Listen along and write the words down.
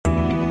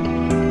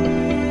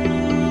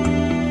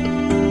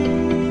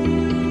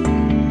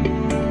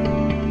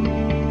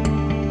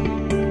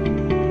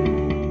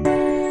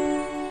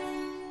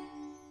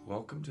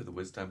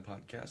Time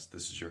Podcast.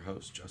 This is your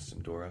host,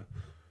 Justin Dora.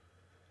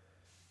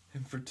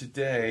 And for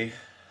today,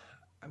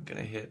 I'm going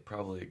to hit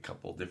probably a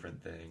couple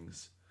different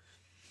things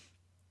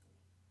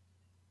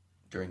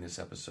during this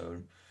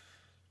episode.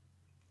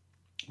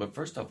 But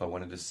first off, I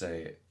wanted to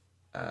say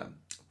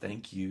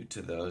thank you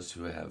to those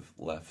who have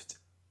left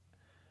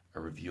a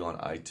review on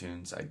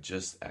iTunes. I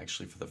just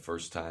actually, for the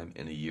first time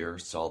in a year,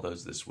 saw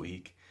those this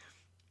week,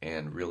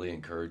 and really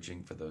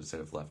encouraging for those that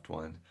have left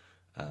one.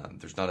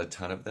 There's not a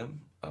ton of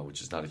them,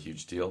 which is not a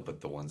huge deal,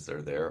 but the ones that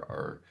are there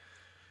are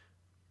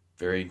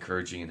very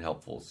encouraging and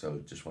helpful. So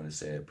just want to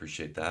say I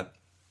appreciate that.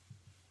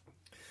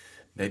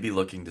 Maybe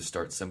looking to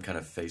start some kind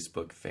of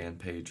Facebook fan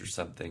page or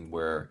something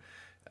where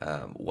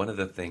one of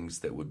the things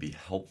that would be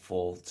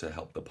helpful to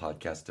help the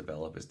podcast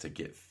develop is to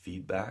get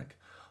feedback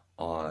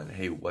on,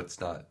 hey, what's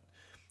not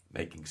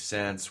making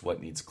sense,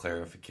 what needs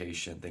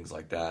clarification, things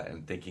like that,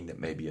 and thinking that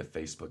maybe a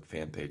Facebook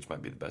fan page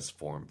might be the best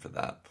forum for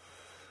that.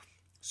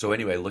 So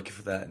anyway, looking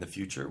for that in the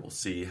future. We'll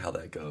see how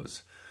that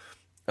goes.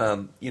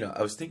 I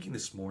was thinking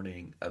this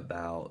morning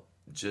about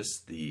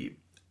just the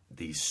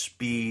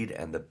speed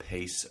and the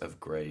pace of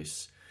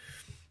grace.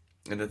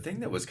 And the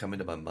thing that was coming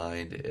to my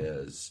mind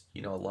is,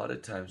 a lot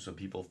of times when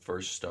people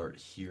first start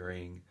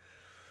hearing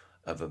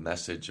of a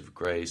message of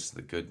grace,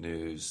 the good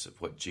news of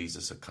what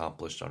Jesus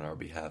accomplished on our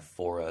behalf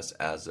for us,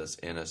 as us,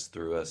 in us,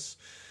 through us,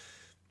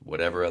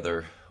 whatever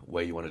other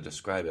way you want to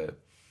describe it,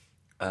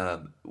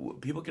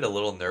 people get a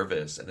little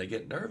nervous, and they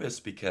get nervous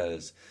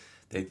because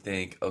they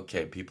think,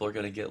 okay, people are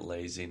going to get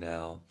lazy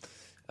now.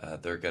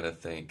 They're going to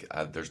think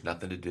there's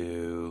nothing to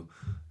do.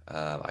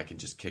 I can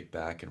just kick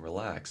back and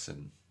relax.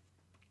 And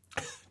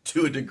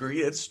to a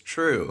degree, it's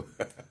true.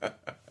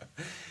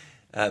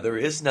 There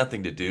is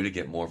nothing to do to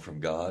get more from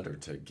God or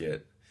to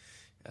get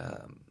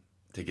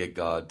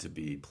God to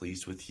be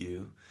pleased with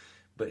you.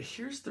 But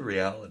here's the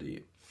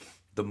reality.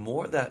 The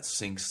more that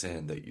sinks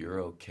in, that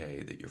you're okay,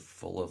 that you're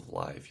full of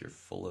life, you're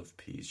full of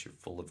peace, you're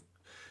full of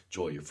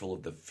joy, you're full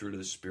of the fruit of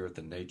the Spirit,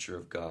 the nature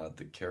of God,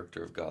 the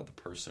character of God, the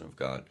person of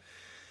God,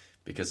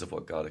 because of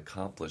what God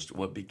accomplished,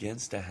 what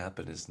begins to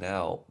happen is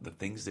now the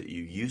things that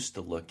you used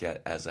to look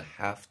at as a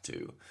have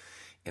to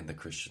in the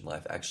Christian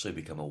life actually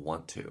become a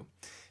want to.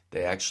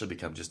 They actually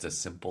become just a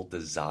simple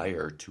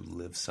desire to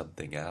live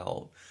something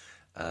out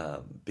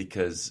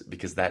because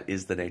that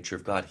is the nature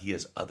of God. He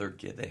is other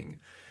giving.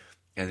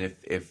 And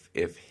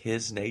if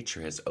his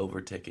nature has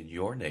overtaken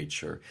your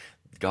nature,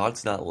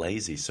 God's not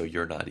lazy, so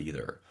you're not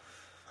either.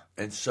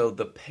 And so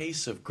the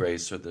pace of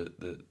grace, or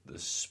the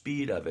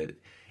speed of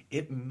it,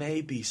 it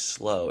may be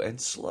slow.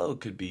 And slow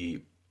could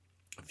be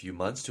a few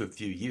months to a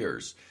few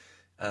years.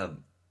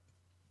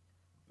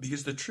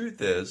 Because the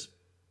truth is,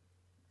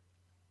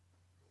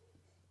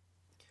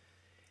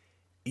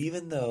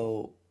 even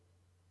though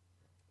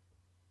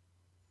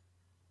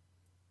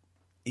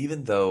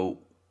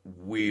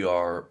we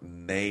are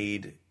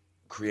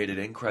created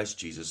in Christ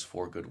Jesus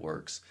for good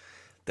works,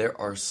 there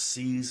are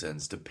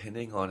seasons,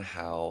 depending on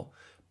how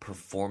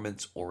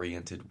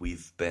performance-oriented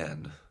we've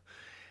been,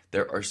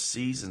 there are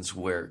seasons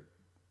where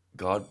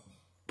God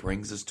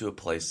brings us to a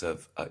place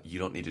of, you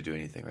don't need to do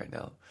anything right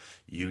now.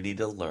 You need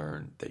to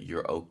learn that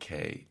you're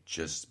okay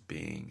just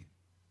being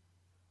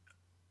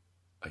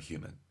a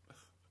human.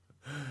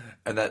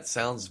 And that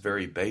sounds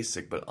very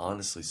basic, but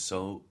honestly,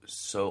 so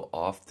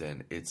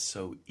often it's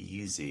so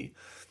easy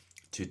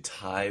to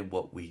tie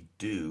what we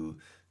do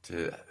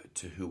to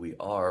who we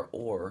are,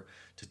 or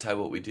to tie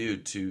what we do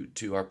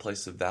to our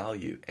place of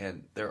value.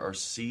 And there are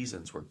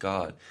seasons where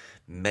God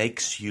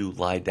makes you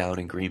lie down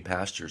in green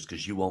pastures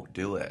because you won't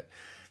do it.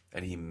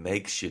 And he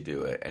makes you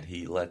do it, and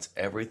he lets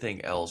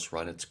everything else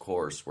run its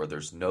course where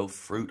there's no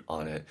fruit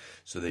on it,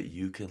 so that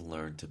you can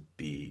learn to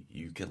be,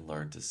 you can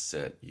learn to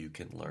sit, you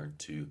can learn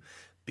to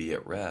be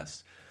at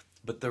rest.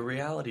 But the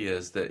reality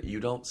is that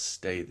you don't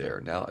stay there.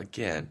 Now,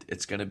 again,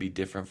 it's going to be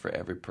different for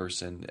every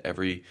person.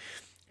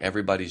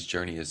 Everybody's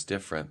journey is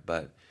different,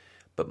 but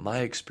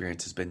my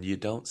experience has been you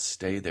don't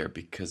stay there,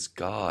 because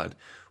God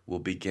will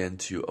begin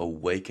to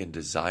awaken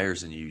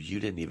desires in you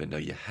didn't even know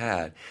you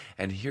had.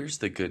 And here's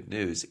the good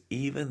news.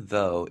 Even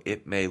though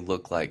it may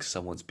look like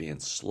someone's being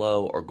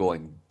slow or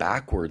going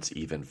backwards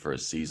even for a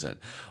season,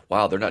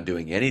 wow, they're not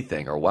doing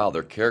anything, or wow,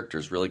 their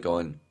character's really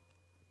going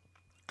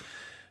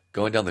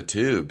down the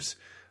tubes.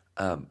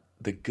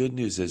 The good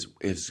news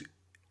is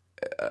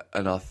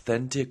an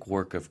authentic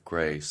work of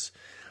grace,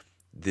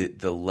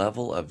 the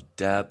level of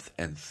depth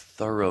and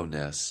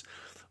thoroughness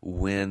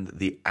when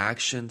the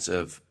actions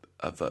of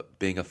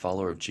being a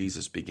follower of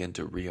Jesus begin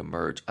to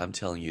reemerge. I'm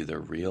telling you,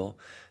 they're real,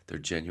 they're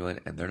genuine,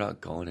 and they're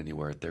not going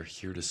anywhere. They're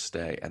here to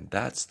stay. And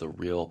that's the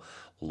real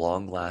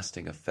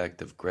long-lasting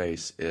effect of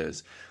grace,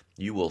 is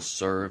you will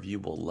serve, you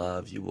will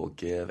love, you will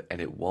give,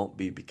 and it won't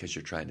be because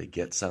you're trying to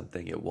get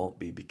something. It won't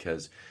be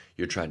because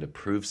you're trying to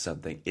prove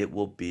something. It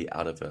will be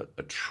out of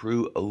a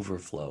true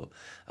overflow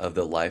of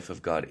the life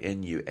of God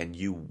in you, and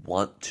you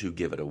want to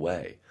give it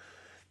away.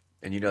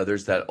 And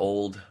there's that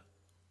old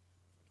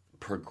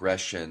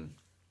progression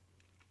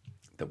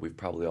that we've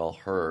probably all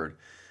heard: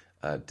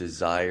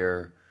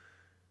 desire,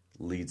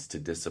 leads to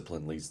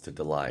discipline, leads to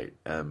delight.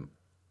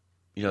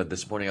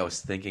 This morning I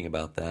was thinking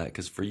about that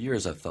because for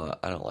years I thought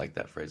I don't like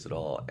that phrase at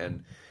all.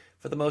 And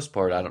for the most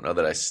part, I don't know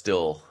that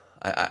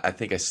I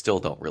think I still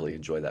don't really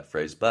enjoy that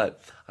phrase.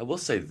 But I will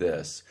say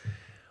this.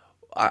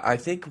 I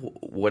think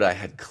what I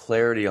had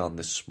clarity on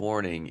this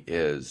morning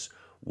is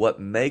what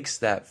makes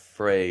that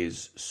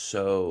phrase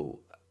so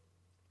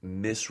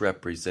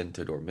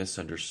misrepresented or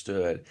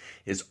misunderstood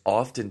is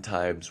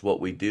oftentimes what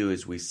we do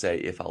is we say,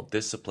 if I'll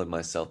discipline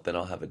myself, then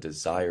I'll have a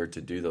desire to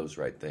do those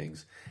right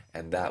things,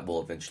 and that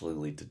will eventually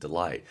lead to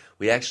delight.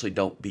 We actually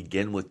don't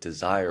begin with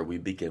desire, we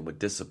begin with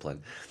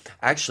discipline.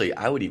 Actually,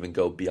 I would even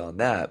go beyond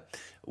that.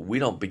 We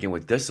don't begin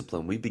with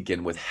discipline, we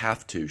begin with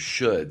have to,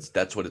 shoulds.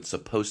 That's what it's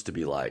supposed to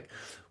be like.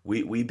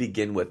 We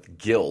begin with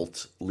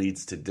guilt,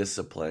 leads to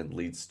discipline,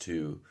 leads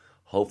to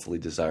hopefully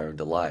desire and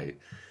delight.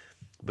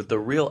 But the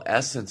real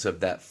essence of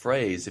that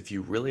phrase, if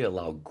you really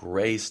allow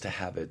grace to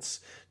have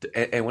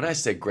and when I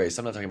say grace,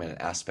 I'm not talking about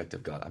an aspect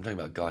of God. I'm talking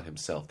about God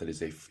himself.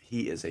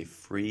 He is a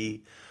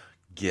free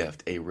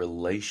gift, a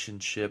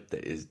relationship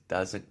that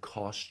doesn't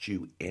cost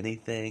you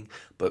anything,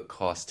 but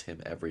cost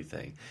him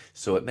everything.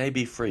 So it may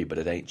be free, but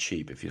it ain't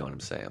cheap, if you know what I'm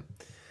saying.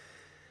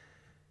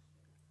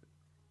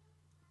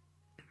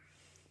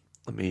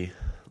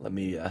 Let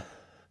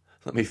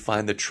me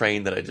find the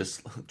train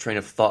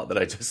of thought that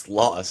I just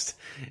lost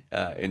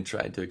in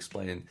trying to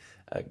explain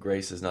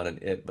grace is not an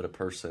it, but a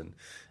person.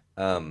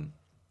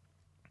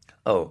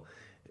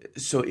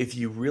 So if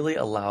you really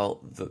allow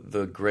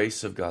the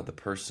grace of God, the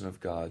person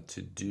of God,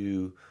 to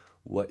do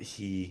what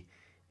he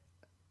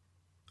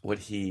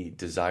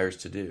desires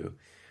to do,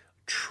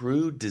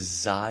 true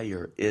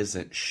desire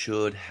isn't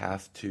should,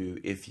 have to,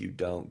 if you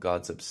don't,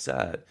 God's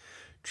upset.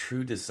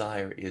 True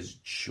desire is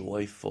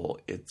joyful.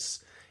 It's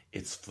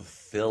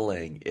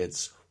fulfilling.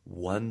 It's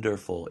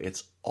wonderful.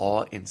 It's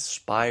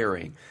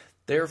awe-inspiring.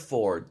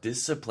 Therefore,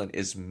 discipline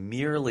is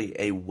merely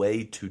a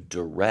way to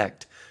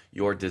direct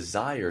your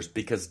desires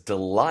because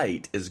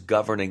delight is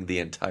governing the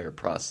entire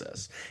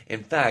process.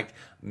 In fact,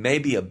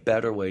 maybe a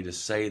better way to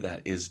say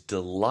that is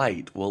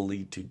delight will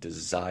lead to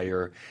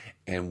desire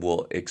and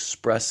will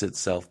express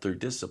itself through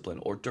discipline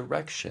or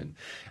direction.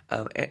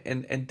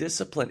 And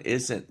discipline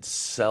isn't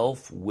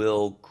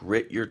self-will,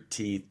 grit your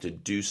teeth to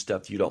do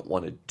stuff you don't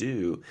want to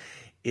do.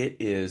 It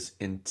is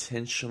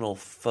intentional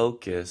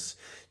focus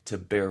to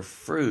bear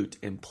fruit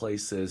in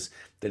places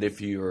that if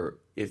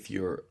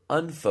you're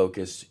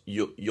unfocused,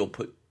 you'll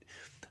put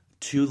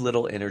too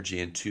little energy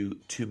into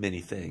too many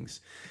things.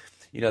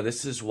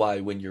 This is why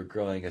when you're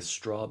growing a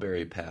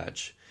strawberry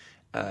patch,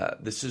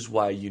 this is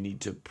why you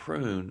need to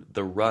prune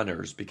the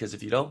runners, because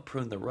if you don't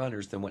prune the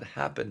runners, then what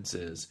happens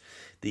is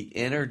the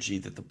energy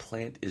that the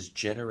plant is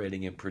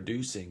generating and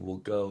producing will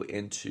go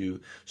into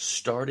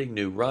starting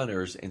new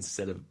runners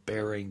instead of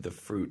bearing the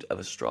fruit of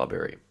a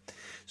strawberry.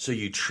 So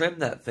you trim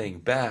that thing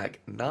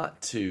back,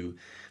 not to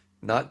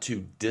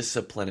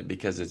discipline it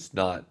because it's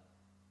not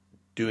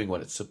doing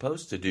what it's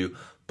supposed to do,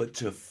 but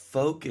to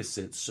focus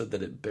it so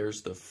that it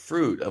bears the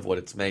fruit of what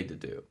it's made to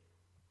do.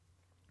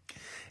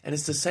 And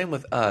it's the same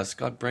with us.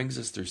 God brings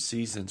us through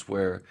seasons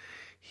where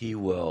He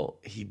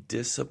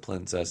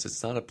disciplines us.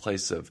 It's not a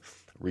place of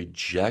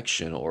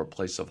rejection or a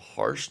place of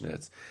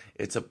harshness.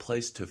 It's a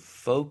place to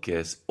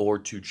focus or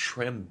to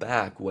trim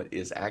back what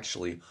is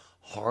actually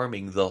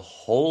harming the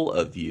whole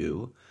of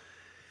you.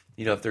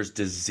 If there's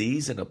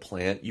disease in a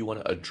plant, you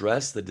want to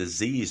address the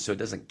disease so it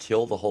doesn't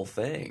kill the whole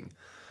thing.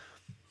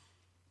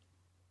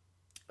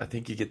 I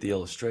think you get the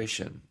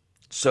illustration.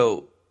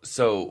 So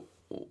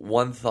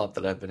one thought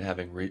that I've been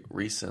having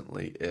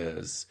recently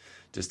is,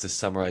 just to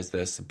summarize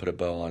this and put a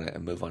bow on it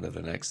and move on to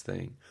the next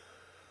thing,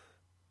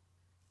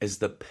 is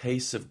the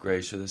pace of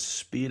grace or the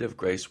speed of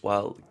grace.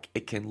 While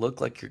it can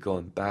look like you're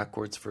going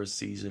backwards for a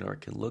season, or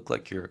it can look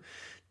like you're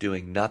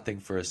doing nothing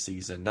for a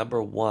season.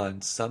 Number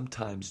one,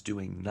 sometimes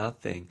doing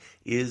nothing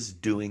is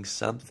doing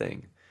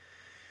something.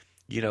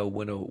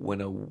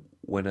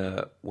 When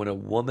a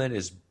woman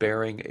is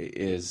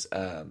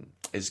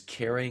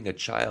carrying a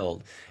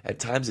child, at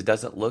times it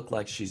doesn't look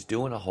like she's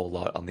doing a whole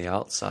lot on the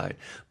outside,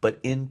 but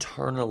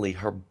internally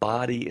her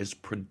body is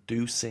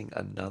producing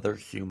another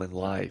human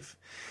life.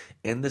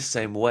 In the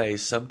same way,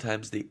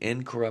 sometimes the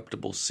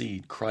incorruptible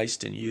seed,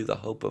 Christ in you, the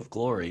hope of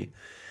glory,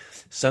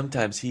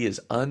 sometimes He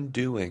is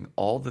undoing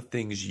all the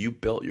things you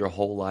built your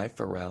whole life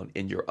around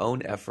in your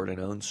own effort and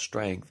own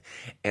strength,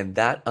 and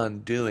that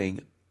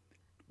undoing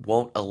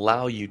won't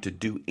allow you to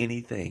do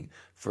anything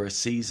for a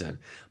season.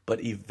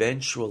 But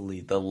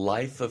eventually the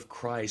life of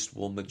Christ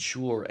will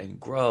mature and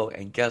grow,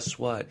 and guess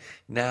what?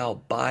 Now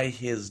by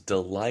His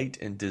delight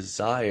and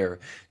desire,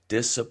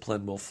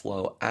 discipline will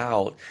flow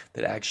out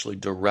that actually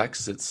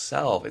directs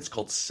itself. It's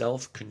called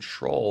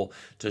self-control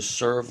to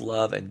serve,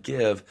 love, and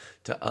give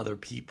to other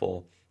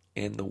people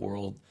in the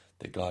world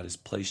that God has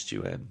placed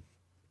you in.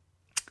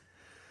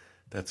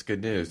 That's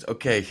good news.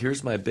 Okay,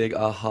 here's my big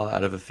aha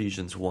out of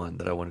Ephesians 1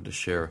 that I wanted to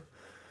share.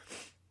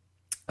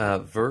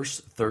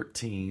 Verse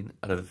 13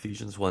 out of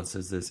Ephesians 1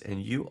 says this,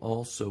 and you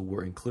also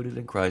were included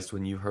in Christ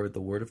when you heard the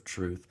word of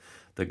truth,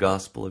 the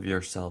gospel of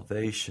your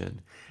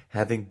salvation.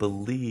 Having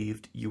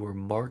believed, you were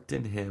marked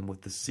in him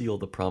with the seal,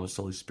 the promised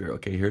Holy Spirit.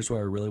 Okay, here's where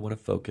I really want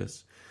to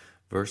focus.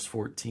 Verse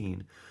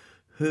 14,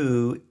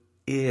 who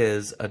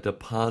is a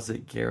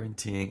deposit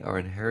guaranteeing our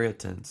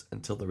inheritance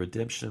until the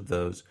redemption of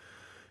those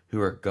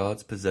who are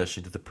God's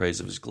possession to the praise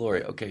of his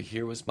glory. Okay,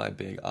 here was my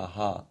big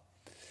aha.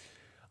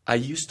 I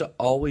used to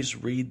always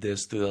read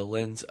this through the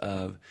lens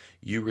of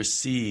you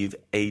receive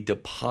a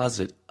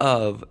deposit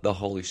of the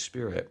Holy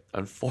Spirit.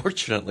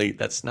 Unfortunately,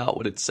 that's not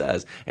what it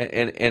says.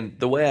 And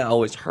the way I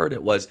always heard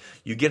it was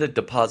you get a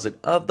deposit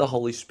of the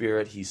Holy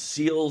Spirit. He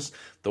seals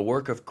the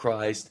work of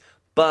Christ,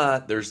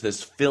 but there's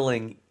this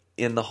filling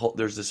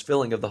there's this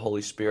filling of the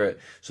Holy Spirit.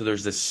 So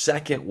there's this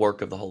second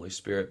work of the Holy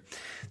Spirit.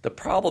 The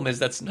problem is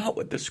that's not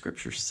what the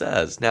Scripture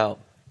says. Now,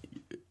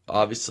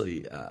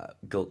 obviously,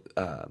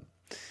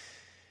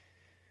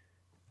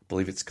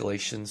 believe it's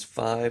Galatians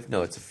 5.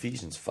 No, it's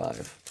Ephesians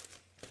 5.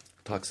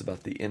 It talks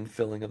about the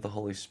infilling of the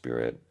Holy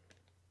Spirit.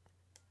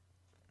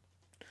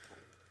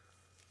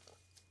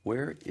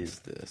 Where is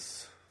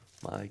this?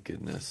 My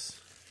goodness.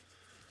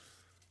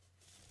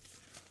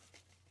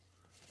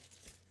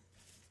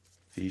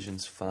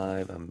 Ephesians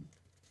 5. I'm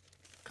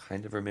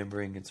kind of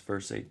remembering it's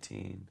verse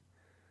 18.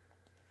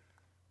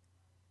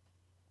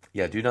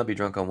 Yeah, do not be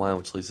drunk on wine,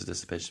 which leads to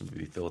dissipation, but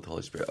be filled with the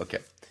Holy Spirit.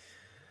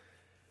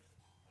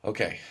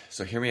 Okay,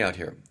 so hear me out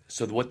here.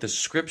 So what the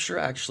Scripture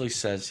actually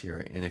says here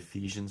in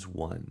Ephesians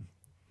 1,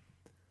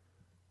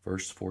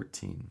 verse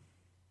 14,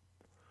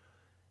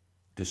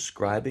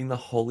 describing the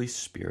Holy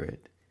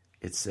Spirit,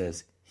 it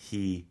says,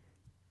 he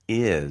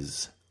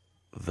is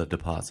the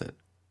deposit.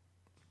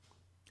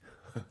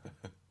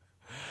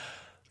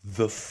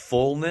 The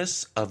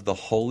fullness of the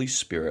Holy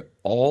Spirit,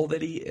 all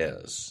that he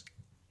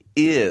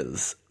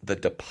is the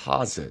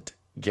deposit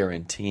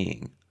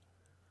guaranteeing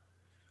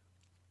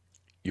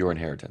your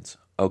inheritance.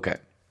 Okay.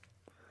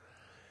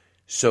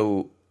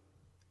 So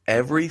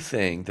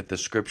everything that the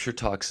Scripture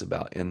talks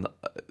about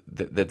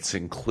that's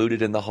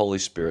included in the Holy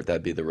Spirit,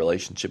 that'd be the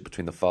relationship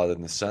between the Father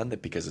and the Son,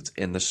 that because it's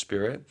in the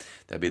Spirit,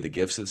 that'd be the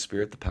gifts of the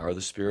Spirit, the power of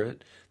the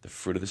Spirit, the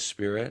fruit of the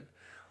Spirit,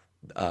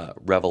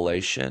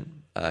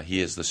 revelation.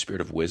 He is the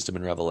Spirit of wisdom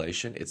and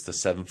revelation. It's the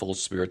sevenfold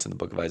spirits in the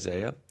book of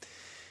Isaiah.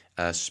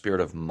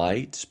 Spirit of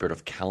might, Spirit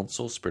of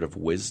counsel, Spirit of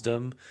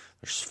wisdom.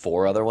 There's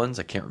 4 other ones.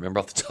 I can't remember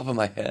off the top of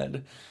my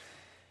head.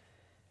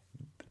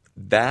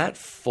 That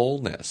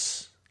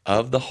fullness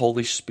of the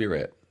Holy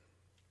Spirit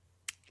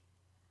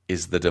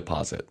is the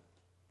deposit.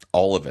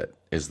 All of it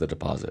is the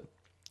deposit.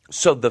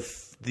 So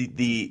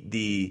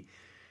the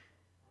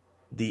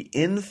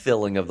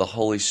infilling of the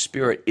Holy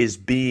Spirit is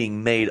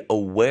being made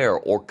aware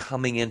or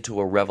coming into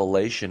a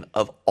revelation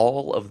of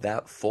all of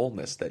that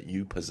fullness that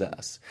you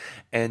possess.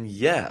 And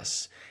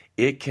yes,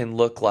 it can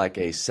look like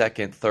a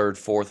second, third,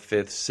 fourth,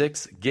 fifth,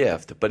 sixth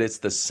gift, but it's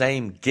the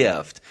same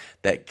gift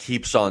that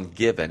keeps on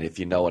giving, if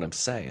you know what I'm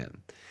saying.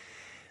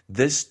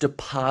 This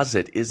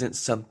deposit isn't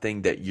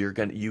something that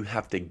you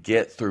have to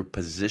get through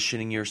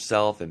positioning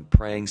yourself and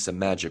praying some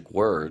magic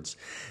words.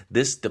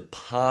 This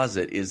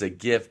deposit is a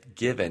gift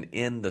given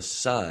in the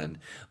Son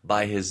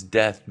by his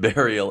death,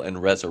 burial,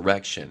 and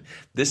resurrection.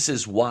 This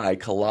is why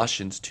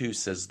Colossians 2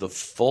 says the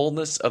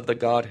fullness of the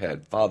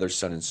Godhead, Father,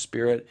 Son, and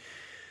Spirit.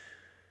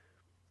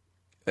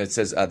 It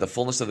says the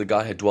fullness of the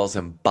Godhead dwells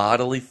in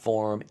bodily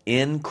form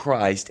in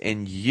Christ,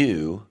 and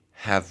you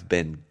have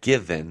been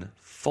given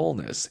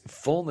fullness.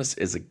 Fullness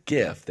is a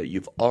gift that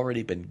you've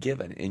already been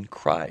given in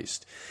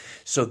Christ.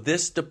 So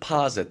this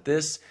deposit,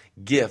 this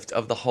gift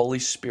of the Holy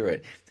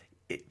Spirit,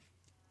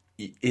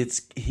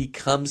 he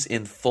comes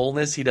in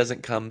fullness. He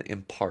doesn't come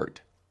in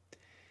part.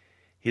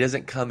 He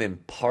doesn't come in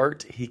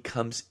part. He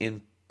comes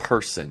in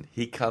person.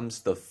 He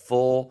comes the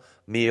full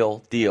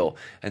meal deal.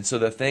 And so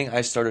the thing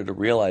I started to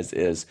realize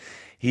is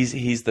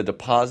he's the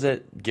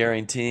deposit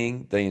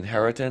guaranteeing the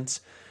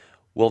inheritance.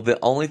 Well, the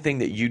only thing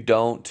that you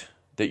don't,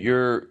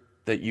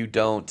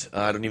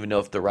 I don't even know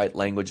if the right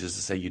language is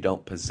to say you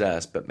don't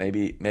possess, but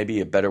maybe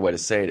a better way to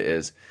say it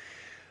is,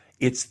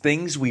 it's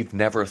things we've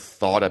never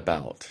thought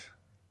about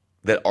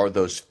that are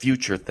those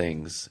future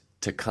things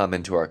to come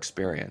into our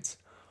experience.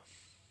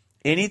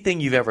 Anything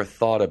you've ever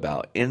thought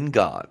about in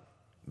God,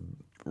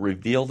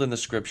 revealed in the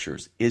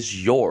Scriptures,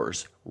 is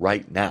yours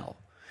right now.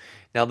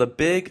 Now, the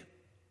big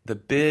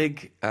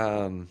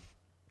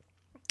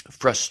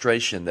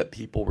frustration that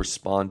people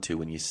respond to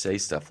when you say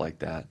stuff like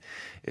that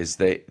is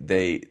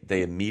they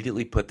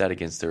immediately put that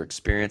against their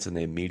experience, and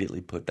they immediately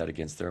put that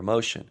against their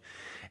emotion.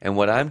 And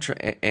what I'm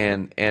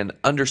and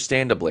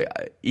understandably,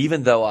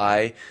 even though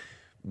I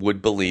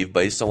would believe,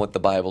 based on what the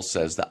Bible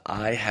says, that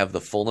I have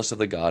the fullness of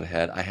the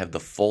Godhead, I have the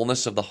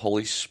fullness of the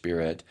Holy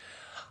Spirit,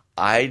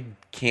 I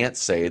can't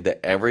say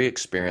that every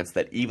experience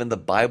that even the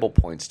Bible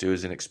points to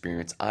is an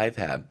experience I've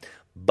had.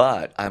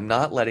 But I'm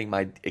not letting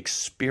my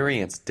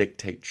experience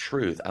dictate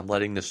truth. I'm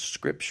letting the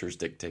Scriptures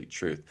dictate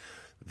truth.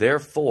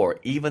 Therefore,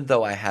 even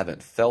though I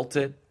haven't felt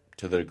it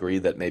to the degree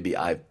that maybe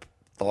I've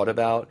thought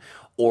about,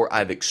 or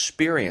I've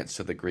experienced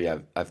to the degree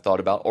I've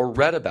thought about or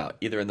read about,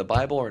 either in the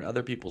Bible or in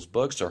other people's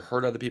books or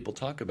heard other people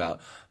talk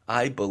about.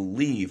 I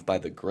believe by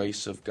the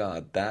grace of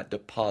God that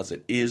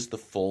deposit is the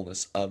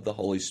fullness of the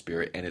Holy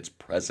Spirit, and it's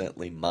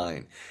presently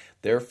mine.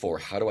 Therefore,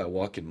 how do I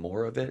walk in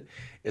more of it?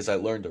 As I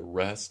learn to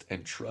rest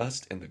and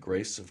trust in the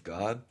grace of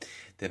God,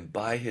 then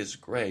by His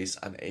grace,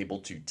 I'm able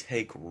to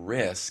take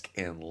risk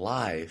in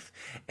life,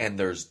 and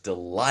there's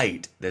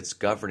delight that's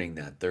governing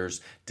that. There's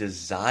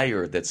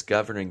desire that's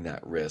governing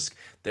that risk.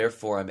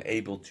 Therefore, I'm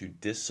able to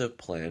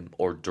discipline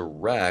or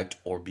direct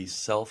or be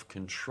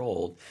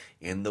self-controlled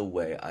in the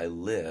way I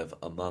live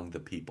among the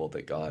people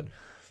that God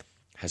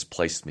has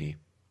placed me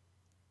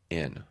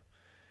in.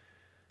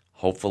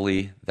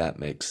 Hopefully that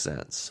makes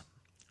sense.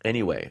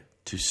 Anyway,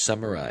 to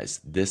summarize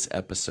this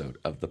episode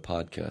of the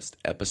podcast,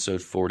 episode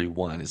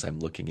 41, as I'm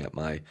looking at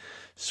my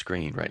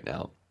screen right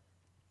now.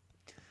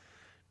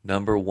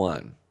 Number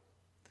one,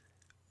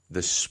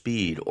 the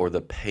speed or the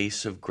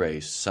pace of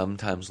grace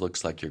sometimes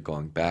looks like you're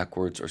going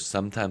backwards or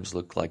sometimes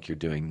looks like you're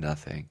doing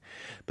nothing.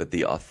 But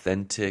the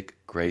authentic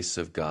grace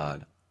of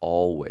God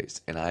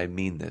always, and I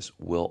mean this,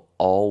 will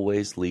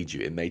always lead you.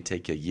 It may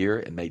take a year,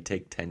 it may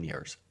take 10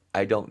 years.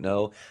 I don't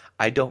know.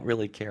 I don't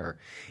really care.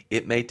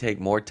 It may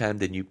take more time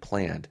than you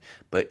planned,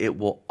 but it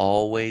will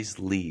always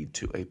lead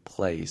to a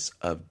place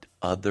of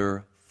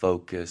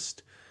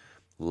other-focused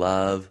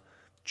love,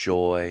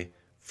 joy,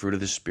 fruit of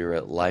the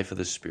Spirit, life of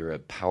the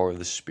Spirit, power of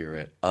the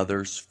Spirit,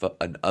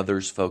 an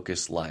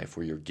others-focused life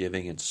where you're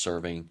giving and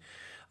serving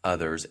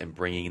others and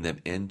bringing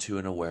them into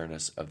an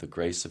awareness of the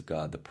grace of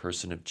God, the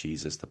person of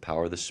Jesus, the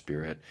power of the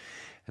Spirit,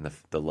 and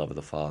the love of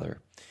the Father.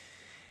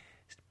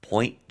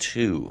 Point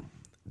 2.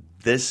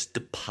 This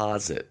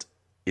deposit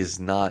is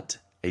not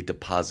a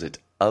deposit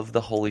of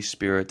the Holy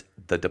Spirit.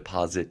 The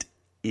deposit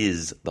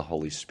is the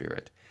Holy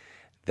Spirit.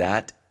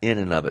 That in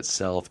and of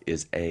itself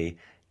is a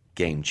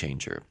game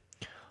changer.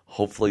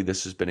 Hopefully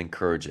this has been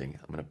encouraging.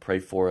 I'm going to pray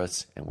for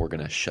us and we're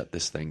going to shut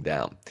this thing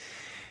down.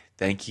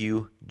 Thank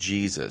you,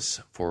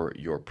 Jesus, for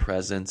your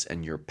presence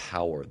and your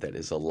power that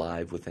is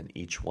alive within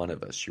each one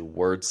of us. Your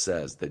word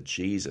says that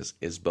Jesus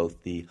is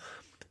both the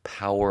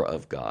power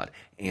of God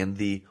and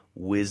the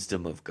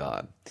wisdom of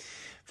God.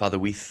 Father,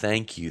 we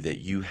thank you that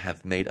you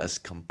have made us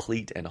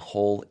complete and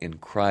whole in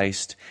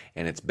Christ,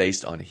 and it's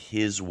based on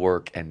His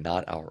work and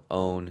not our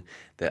own,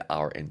 that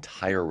our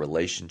entire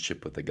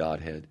relationship with the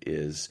Godhead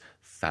is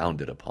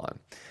founded upon.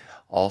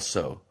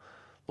 Also,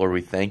 Lord,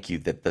 we thank you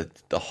that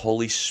the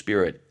Holy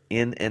Spirit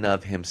in and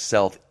of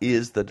Himself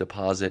is the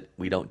deposit.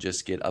 We don't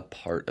just get a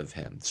part of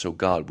Him. So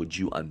God, would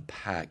you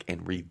unpack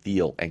and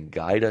reveal and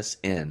guide us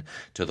in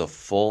to the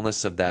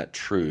fullness of that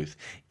truth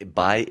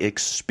by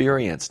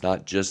experience,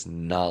 not just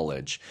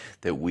knowledge,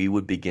 that we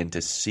would begin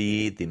to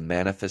see the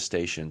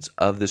manifestations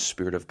of the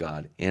Spirit of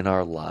God in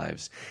our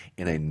lives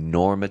in a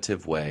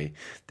normative way,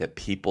 that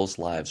people's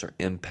lives are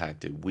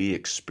impacted. We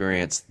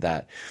experience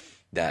that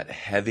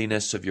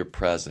heaviness of your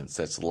presence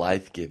that's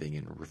life-giving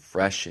and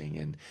refreshing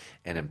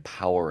and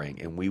empowering,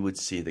 and we would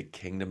see the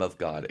kingdom of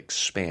God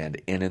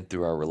expand in and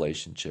through our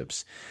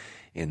relationships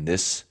in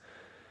this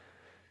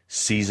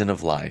season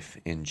of life.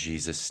 In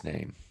Jesus'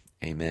 name,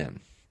 amen.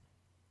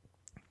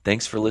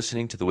 Thanks for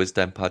listening to the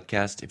Wisdom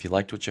Podcast. If you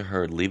liked what you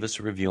heard, leave us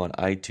a review on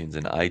iTunes,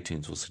 and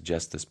iTunes will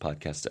suggest this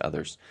podcast to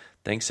others.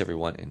 Thanks,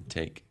 everyone, and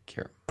take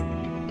care.